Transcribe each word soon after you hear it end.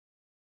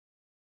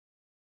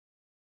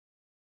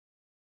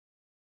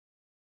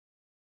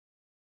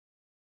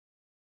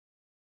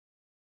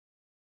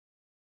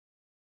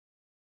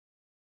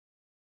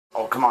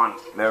Oh, come on.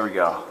 There we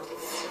go.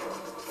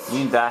 You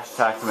need dash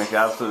attack to make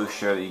absolutely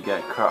sure that you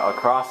get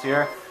across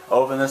here.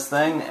 Open this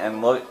thing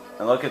and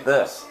look at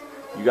this.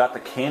 You got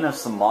the Cane of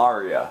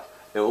Samaria.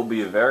 It will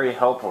be very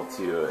helpful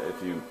to you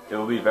if you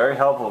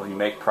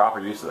make proper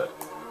use of it.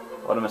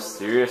 What a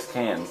mysterious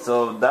cane.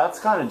 So that's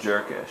kind of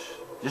jerkish.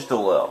 Just a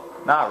little.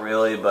 Not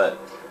really, but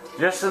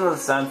just in the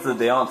sense that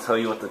they don't tell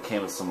you what the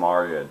Cane of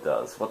Samaria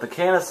does. What the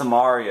Cane of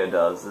Samaria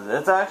does is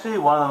it's actually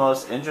one of the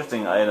most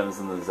interesting items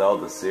in the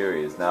Zelda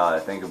series, now that I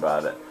think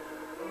about it.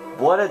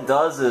 What it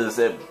does is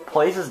it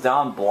places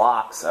down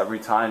blocks every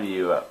time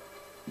you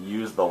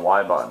use the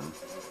Y button.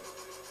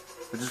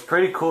 Which is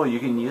pretty cool. You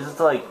can use it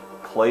to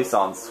like place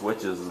on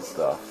switches and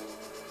stuff.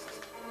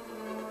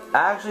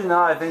 Actually,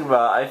 now that I think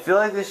about it, I feel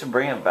like they should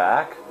bring it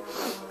back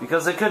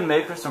because it could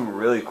make for some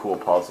really cool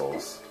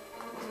puzzles.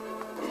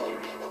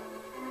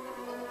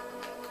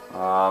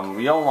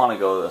 We don't want to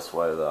go this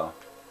way though.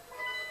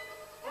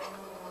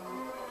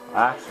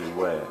 Actually,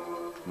 wait.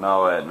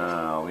 No, wait,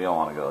 no, we don't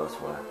want to go this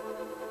way.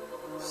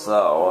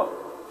 So,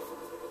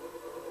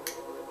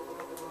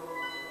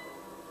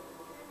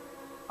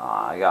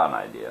 I got an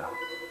idea.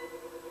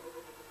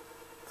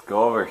 Let's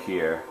go over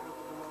here.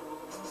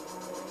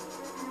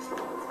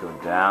 Let's go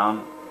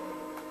down.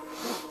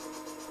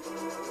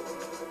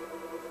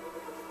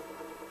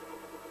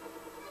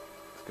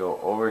 Let's go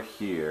over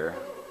here.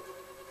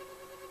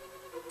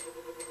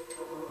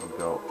 We'll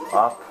go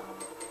up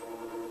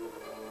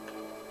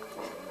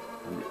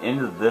and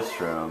into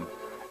this room,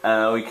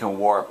 and then we can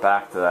warp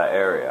back to that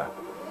area.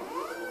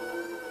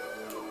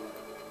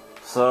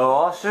 So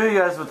I'll show you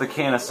guys what the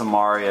Cane of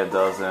Samaria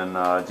does in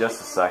just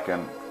a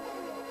second.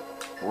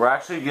 We're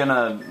actually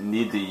gonna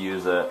need to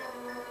use it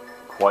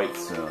quite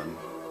soon.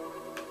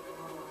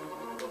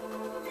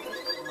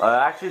 It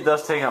actually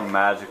does take up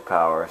magic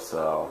power,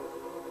 so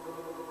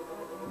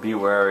be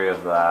wary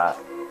of that.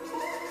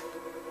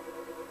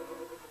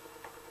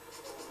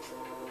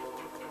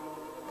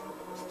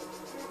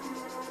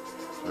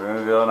 We're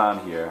gonna go down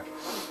here.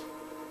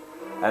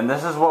 And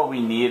this is what we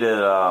needed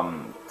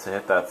to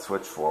hit that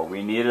switch for.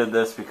 We needed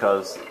this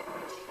because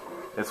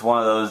it's one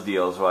of those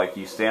deals where like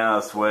you stand on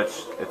a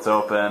switch, it's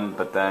open,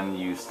 but then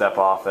you step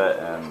off it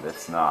and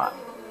it's not.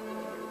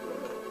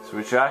 So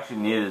what you actually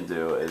need to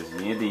do is you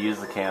need to use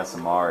the Cane of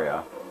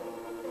Samaria.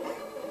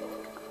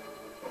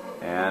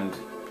 And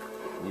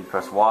you need to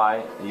press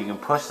Y, and you can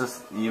push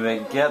this, you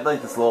may get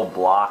like this little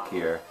block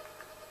here.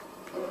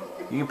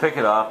 You can pick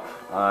it up,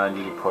 and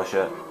you can push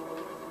it.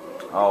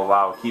 Oh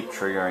wow, keep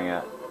triggering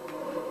it.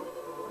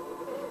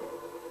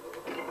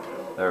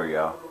 There we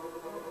go.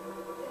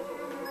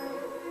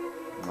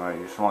 Alright,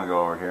 you just want to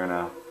go over here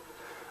now.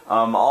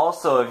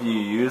 Also, if you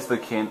use the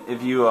cane,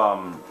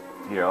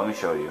 here, let me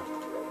show you.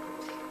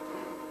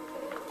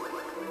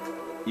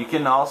 You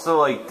can also,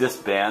 like,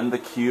 disband the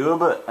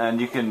cube, and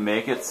you can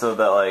make it so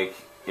that, like,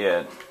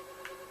 it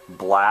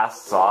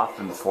blasts off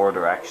in 4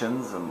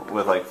 directions, and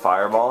with, like,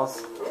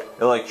 fireballs.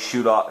 It'll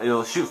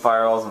shoot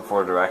fireballs in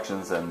 4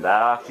 directions, and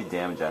that'll actually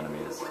damage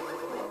enemies.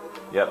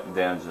 Yep,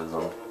 damages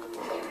them.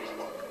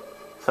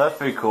 So that's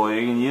pretty cool.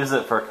 You can use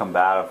it for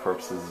combative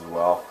purposes as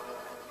well.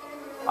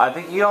 I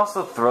think you can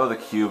also throw the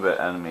cube at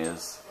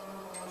enemies,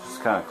 which is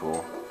kind of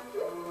cool.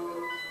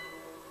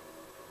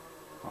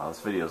 Wow,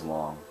 this video's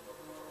long.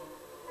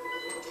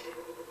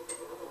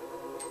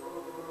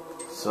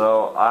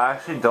 So, I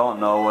actually don't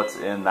know what's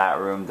in that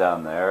room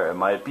down there. It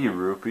might be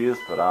rupees,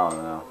 but I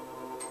don't know.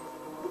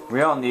 We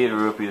don't need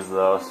rupees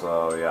though,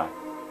 so yeah.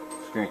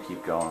 Just gonna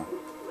keep going.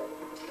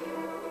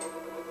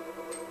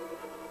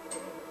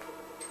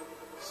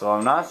 So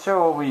I'm not sure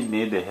what we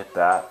need to hit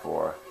that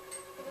for.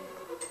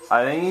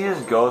 I think you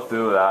just go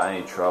through without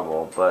any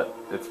trouble, but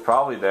it's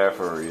probably there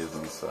for a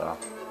reason, so.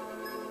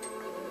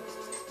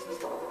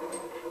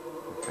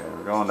 Okay,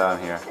 we're going down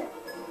here.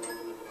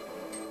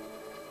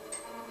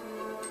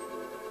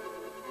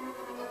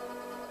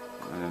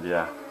 And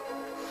yeah.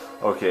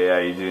 Okay, yeah,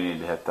 you do need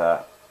to hit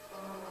that.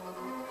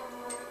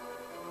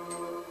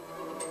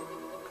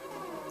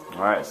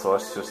 Alright, so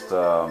let's just use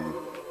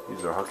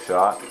our hook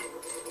shot.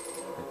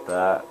 Hit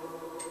that.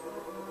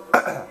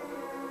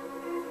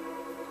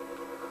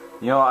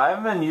 You know, I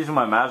haven't been using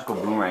my magical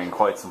boomerang in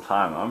quite some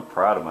time. I'm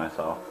proud of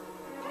myself.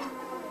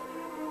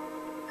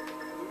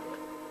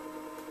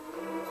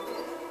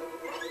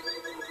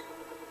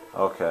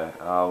 Okay,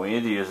 we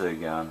need to use it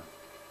again.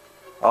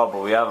 Oh,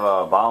 but we have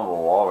a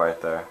bombable wall right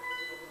there.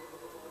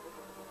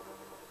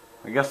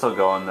 I guess I'll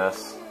go in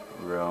this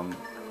room.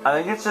 I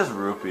think it's just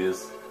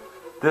rupees.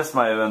 This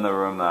might have been the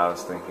room that I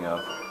was thinking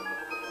of.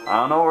 I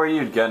don't know where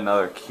you'd get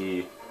another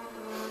key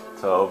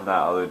to open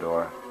that other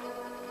door.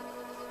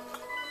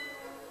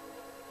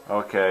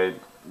 Okay,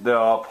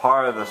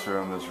 part of this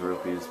room is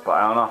rupees, but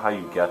I don't know how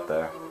you get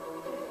there.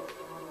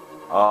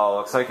 Oh,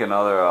 looks like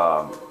another,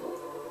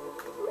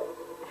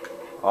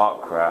 oh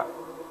crap.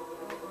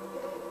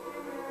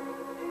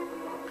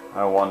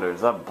 I wonder,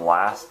 is that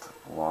blast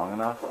long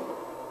enough?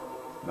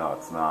 No,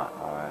 it's not.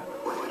 Alright.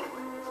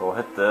 So we'll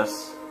hit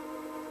this.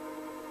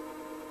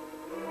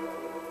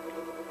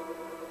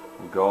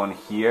 We'll go in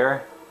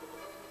here.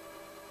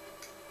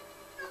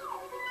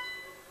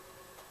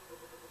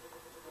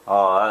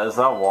 Oh, is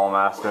that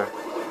Wallmaster?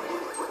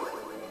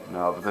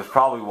 No, but there's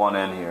probably one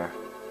in here.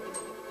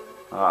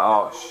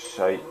 Oh,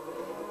 shite.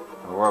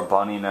 We're a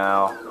bunny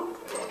now.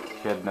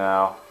 Kid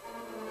now.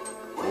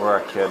 We're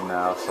a kid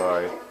now,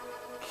 sorry.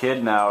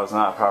 Kid now is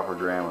not proper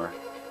grammar.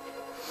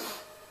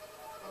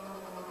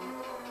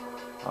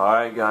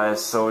 Alright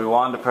guys, so we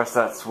wanted to press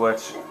that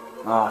switch.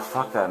 Oh,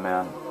 fuck that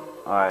man.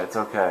 Alright, it's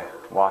okay.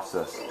 Watch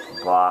this.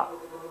 Blah.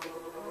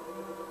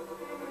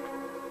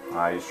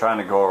 Alright, he's trying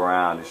to go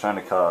around. He's trying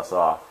to cut us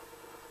off.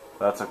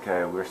 That's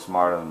okay, we're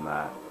smarter than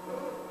that.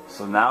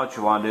 So now what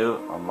you want to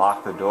do,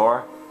 unlock the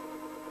door.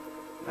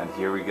 And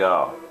here we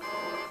go.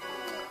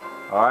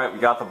 Alright, we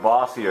got the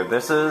boss here.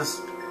 This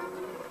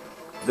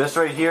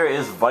right here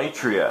is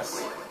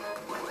Vitreous.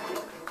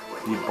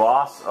 The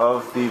boss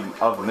of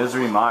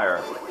Misery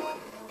Mire.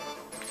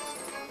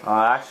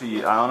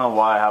 Actually, I don't know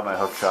why I have my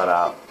hook shot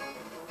out.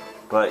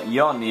 But you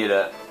don't need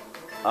it.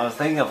 I was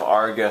thinking of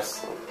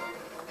Argus.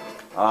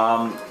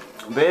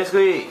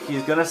 Basically,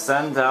 he's gonna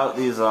send out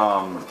these,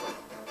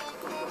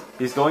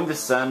 he's going to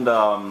send,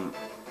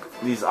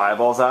 these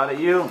eyeballs out at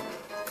you.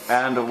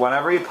 And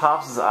whenever he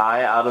pops his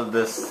eye out of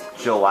this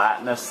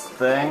gelatinous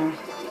thing,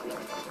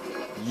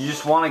 you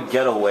just want to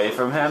get away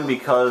from him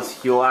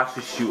because he'll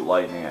actually shoot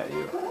lightning at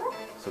you.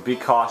 So be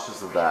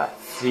cautious of that.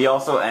 He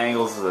also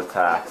angles his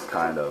attacks,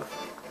 kind of.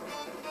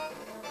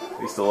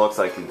 At least it looks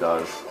like he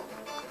does.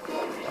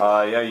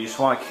 Yeah, you just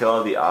want to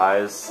kill the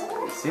eyes.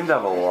 They seem to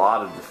have a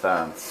lot of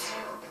defense.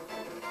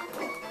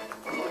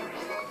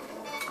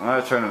 I'm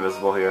going to turn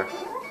invisible here.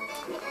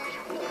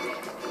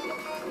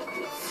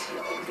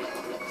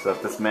 So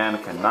that this man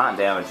cannot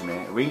damage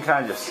me. We can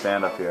kind of just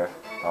stand up here.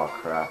 Oh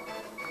crap.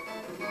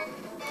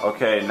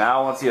 Okay,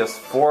 now once he has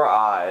 4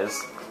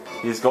 eyes,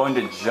 he's going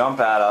to jump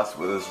at us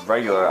with his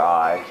regular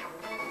eye.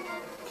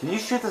 Can you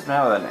shoot this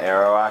man with an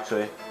arrow,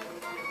 actually?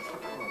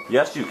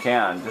 Yes, you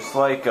can. Just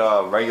like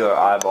regular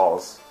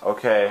eyeballs.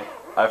 Okay,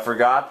 I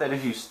forgot that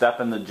if you step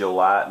in the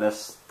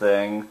gelatinous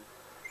thing,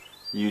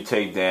 you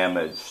take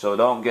damage. So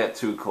don't get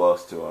too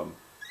close to him.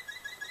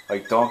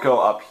 Like, don't go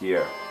up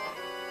here.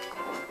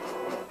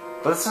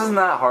 But this isn't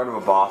that hard of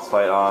a boss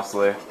fight,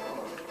 honestly.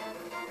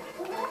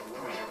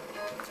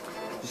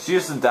 Just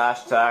use some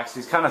dash attacks.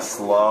 He's kind of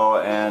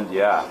slow, and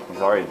yeah, he's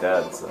already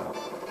dead, so.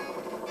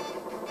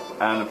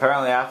 And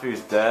apparently after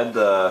he's dead,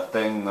 the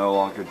thing no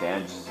longer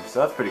damages you, so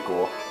that's pretty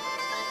cool.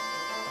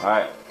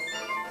 Alright.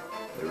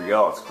 There we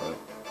go.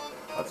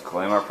 Let's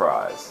claim our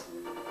prize.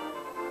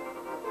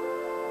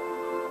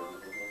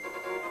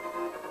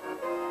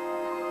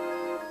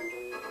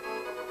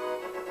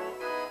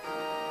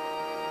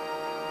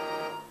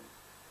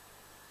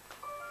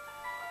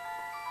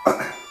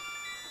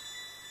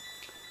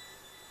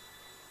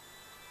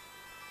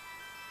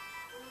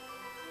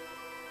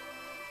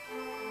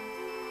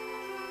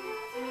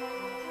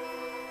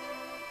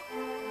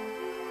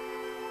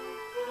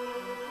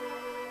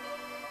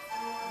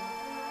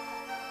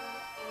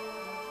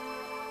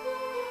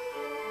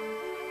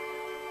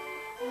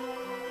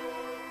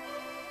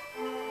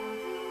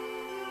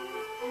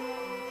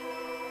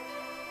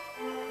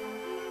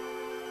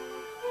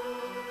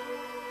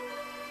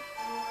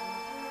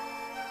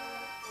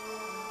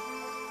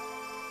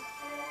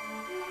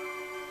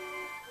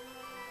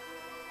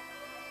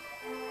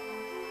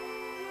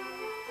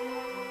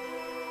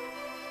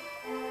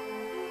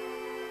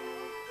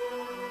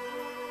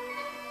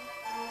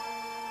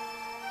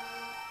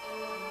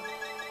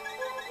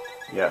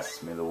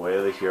 Yes, may the way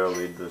of the hero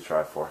lead to the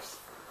Triforce.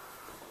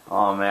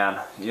 Oh man,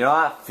 you know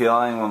that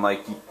feeling when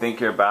like you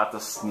think you're about to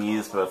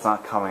sneeze but it's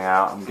not coming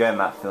out? I'm getting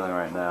that feeling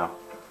right now.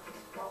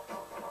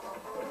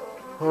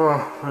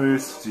 I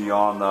used to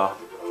yawn though.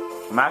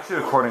 I'm actually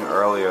recording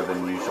earlier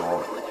than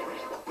usual.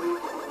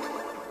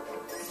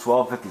 It's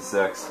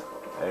 12:56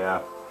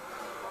 a.m.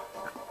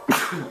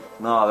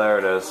 No, there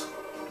it is.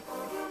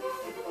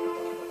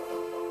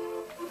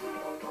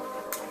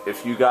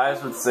 If you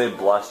guys would say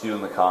bless you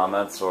in the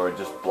comments, or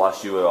just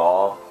bless you at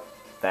all,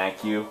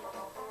 thank you.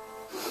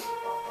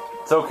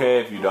 It's okay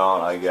if you don't,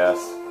 I guess.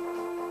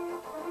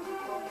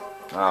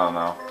 I don't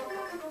know.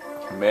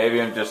 Maybe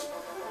I'm just,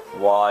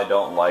 while I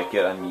don't like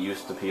it, I'm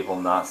used to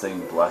people not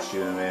saying bless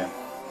you to me.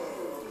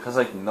 Because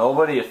like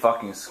nobody at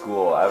fucking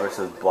school ever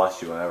says bless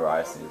you whenever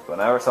I sneeze. But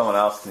whenever someone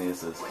else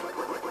sneezes,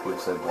 people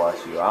say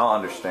bless you. I don't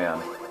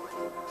understand.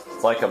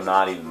 It's like I'm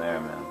not even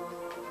there, man.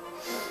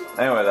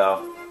 Anyway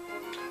though.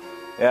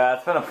 Yeah,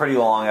 it's been a pretty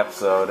long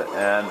episode,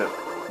 and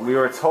we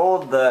were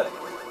told from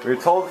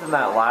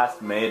that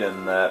last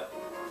maiden that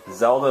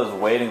Zelda is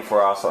waiting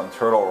for us on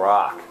Turtle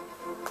Rock.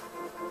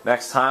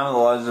 Next time in The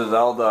Legend of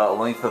Zelda: A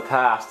Link to the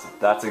Past,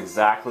 that's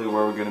exactly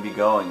where we're going to be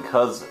going,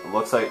 because it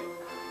looks like,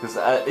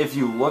 if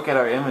you look at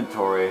our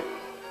inventory,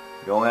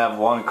 you only have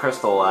 1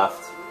 crystal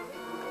left.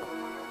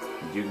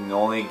 You can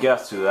only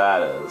guess who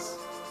that is.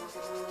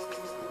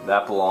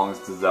 That belongs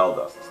to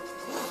Zelda.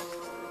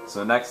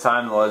 So next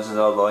time in The Legend of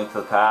Zelda: A Link to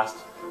the Past,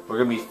 we're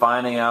going to be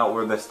finding out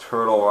where this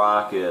Turtle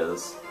Rock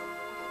is.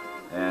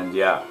 And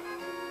yeah.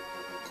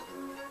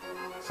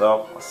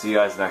 So, I'll see you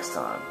guys next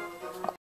time.